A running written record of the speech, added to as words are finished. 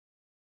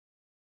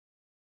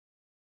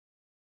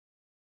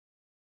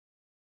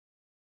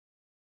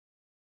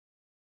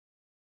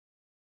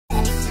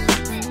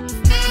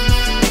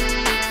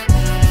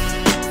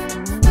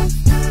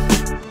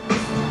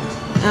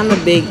I'm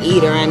a big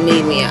eater. I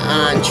need me an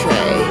entree.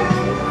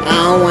 I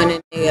don't want a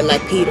nigga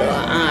like Peter or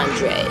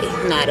Andre.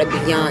 Not a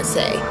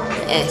Beyonce.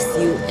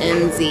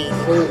 S-U-M-Z.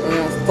 Food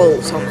on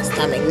food, so my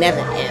stomach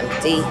never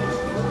empty.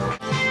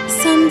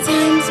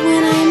 Sometimes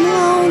when I'm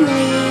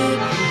lonely,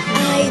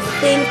 I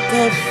think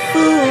of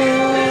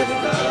food.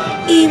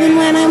 Even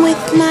when I'm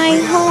with my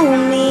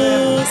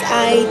homies,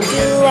 I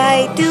do.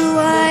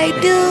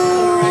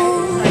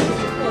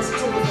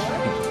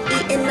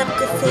 Eating up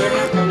the food.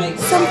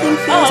 Something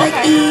feels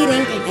like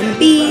eating and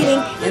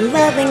beating and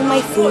loving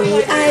my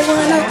food. I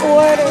wanna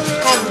order,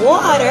 have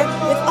water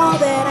with all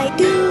that I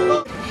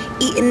do.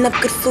 Eating up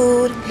good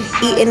food,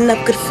 eating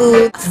up good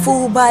food.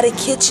 Food by the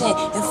kitchen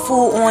and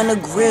food on the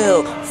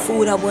grill.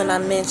 Food I will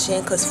not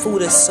mention cause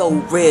food is so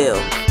real.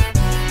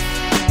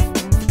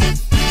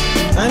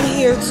 I'm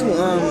here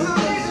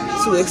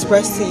to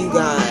express to you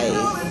guys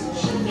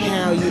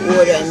how you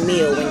order a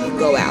meal when you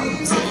go out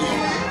to eat.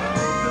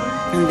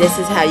 And this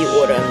is how you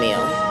order a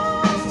meal.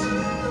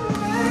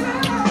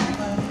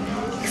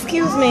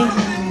 Excuse me.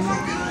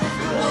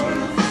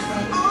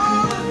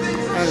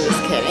 I'm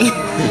just kidding.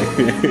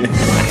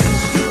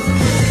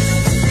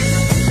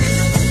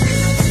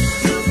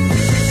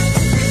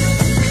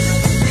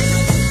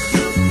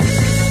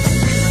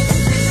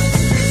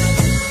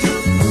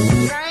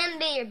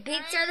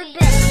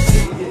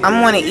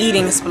 I'm on an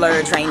eating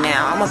splurge right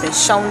now. I'm up in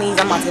Shoney's.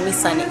 I'm about to give me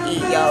something to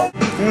eat, yo.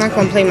 I'm not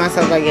gonna play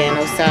myself again.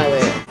 No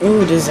salad.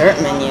 Ooh,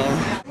 dessert menu.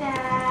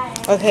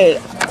 Okay,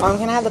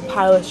 can I have the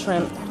pilot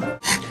shrimp?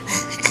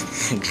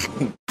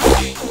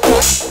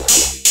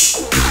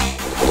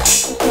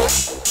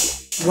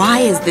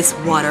 Why does this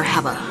water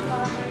have a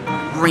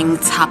ring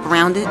top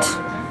around it?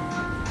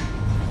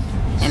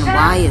 And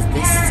why is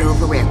this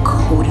silverware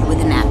coated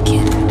with a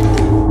napkin?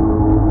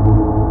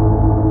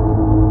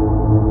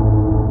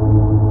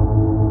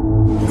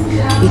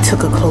 We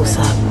took a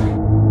close-up.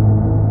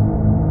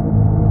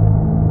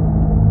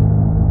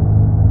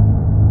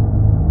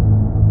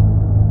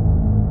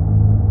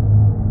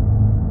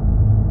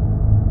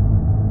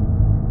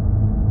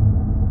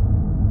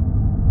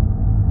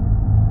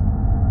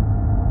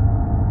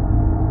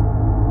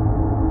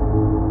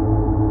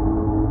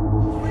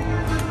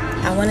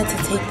 I wanted to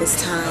take this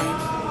time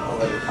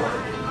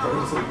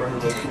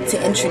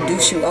to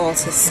introduce you all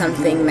to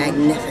something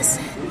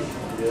magnificent.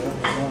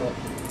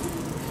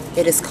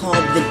 It is called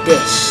the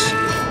dish.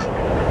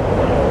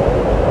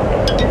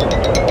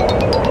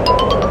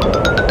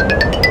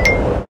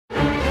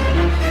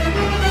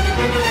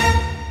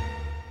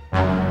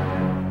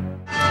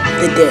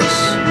 The dish.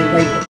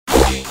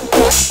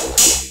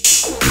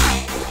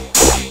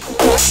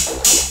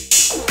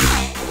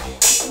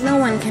 No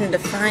one can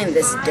define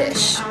this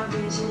dish.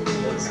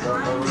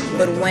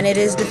 But when it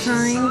is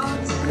defined,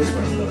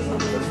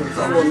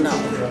 you will know.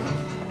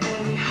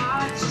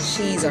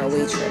 She's our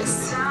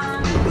waitress.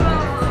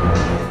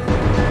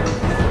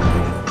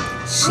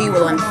 She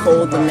will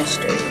unfold the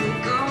mystery.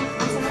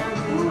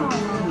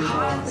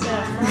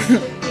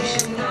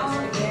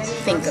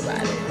 Think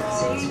about it.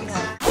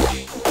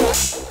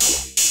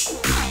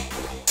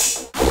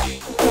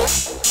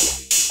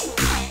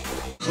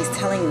 She's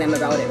telling them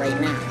about it right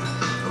now.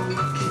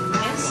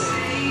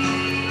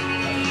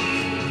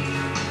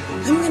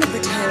 I'm gonna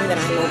pretend that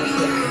I'm over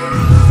here.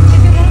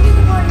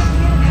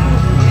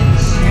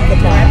 The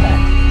bar.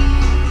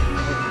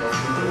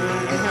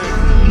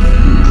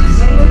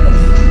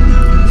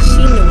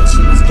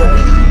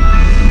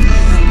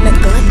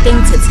 Neglecting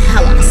to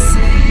tell us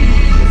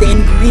the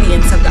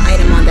ingredients of the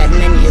item on that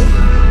menu.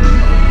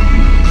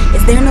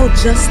 Is there no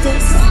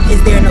justice?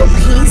 Is there no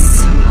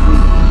peace?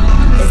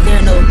 Is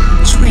there no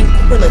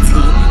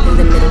tranquility in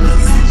the Middle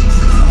East?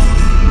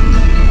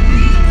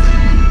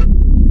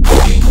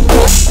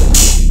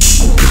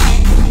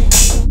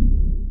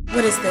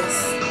 What is this?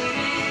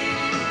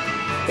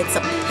 It's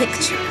a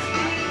picture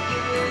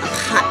of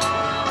hot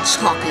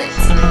chocolate.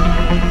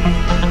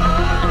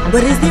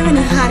 But is there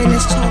any hot in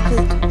this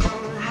chocolate?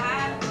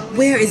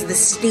 Where is the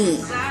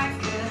steam?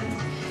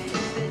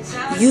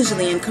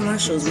 Usually in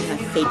commercials we have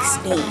fake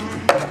steam,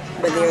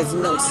 but there is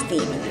no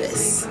steam in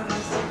this.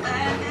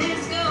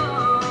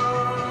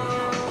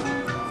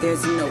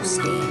 There's no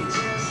steam.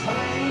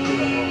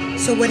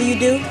 So what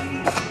do?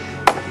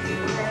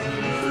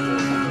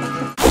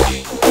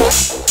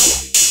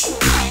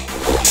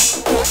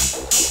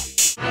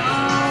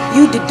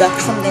 You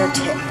deduct from their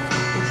tip.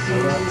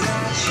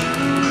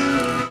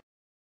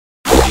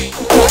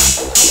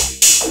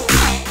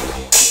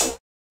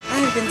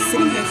 I've been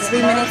sitting here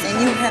 3 minutes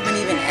and you haven't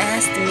even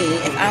asked me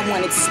if I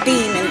wanted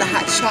steam in the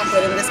hot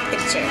chocolate in this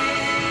picture.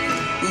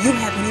 You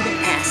haven't even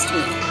asked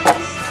me.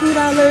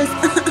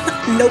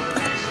 $2? Nope.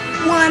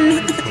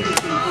 $1.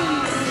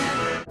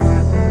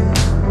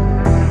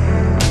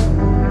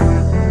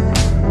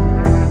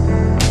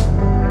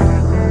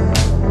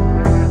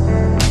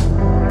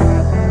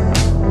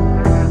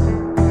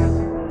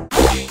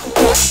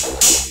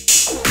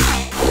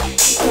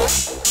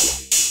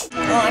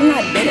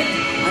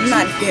 I'm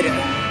not bitter.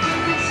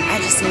 I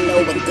just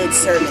know what good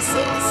service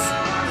is.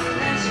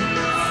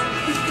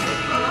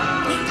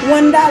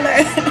 $1.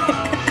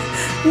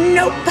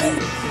 Nope.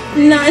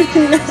 None.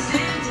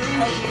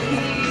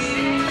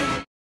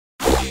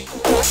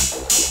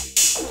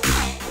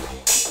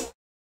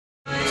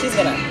 She's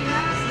gonna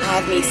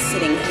have me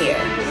sitting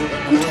here.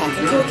 I'm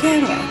talking to a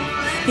camera.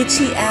 Did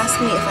she ask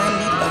me if I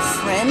needed a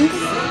friend?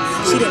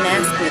 She didn't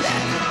ask me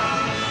that.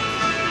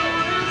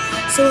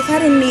 So if I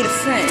didn't need a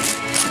friend,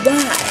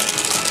 why?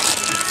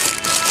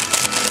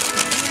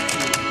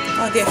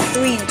 Are there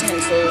 3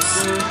 utensils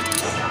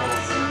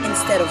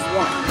instead of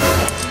 1?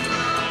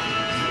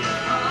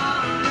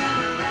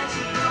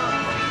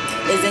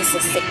 Is this a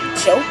sick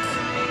joke?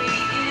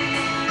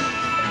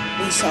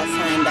 We shall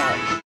find out.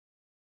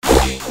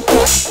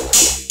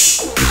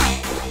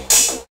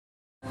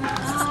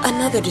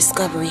 Another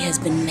discovery has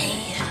been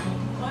made.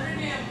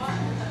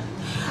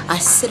 I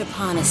sit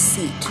upon a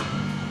seat,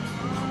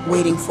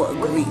 waiting for a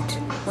greet,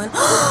 when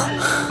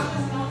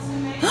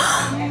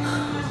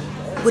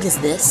what is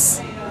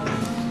this?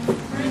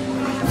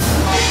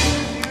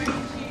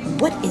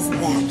 What is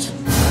that?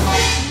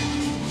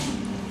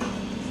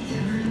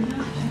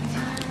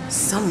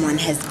 Someone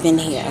has been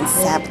here and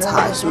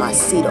sabotaged my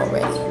seat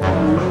already.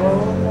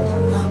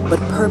 But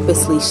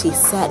purposely she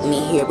sat me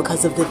here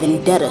because of the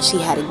vendetta she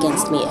had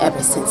against me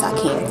ever since I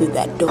came through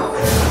that door.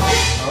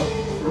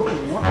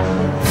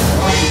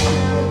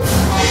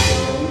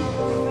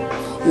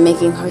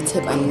 Making her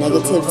tip a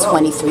negative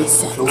 23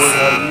 cents.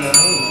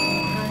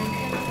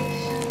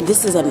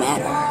 This is a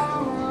matter.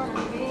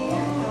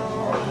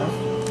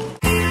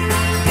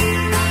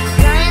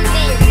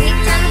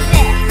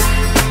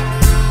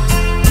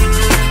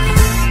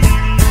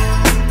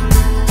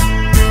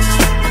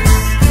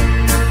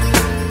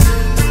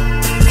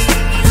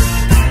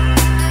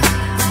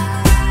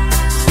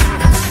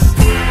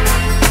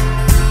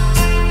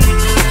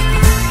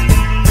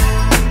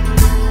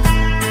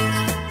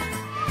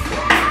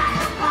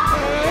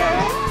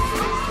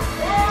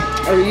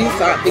 Or you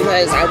thought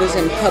because I was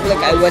in public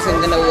I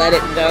wasn't gonna let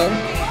it go?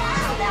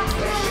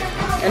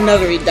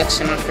 Another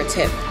reduction on her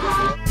tip.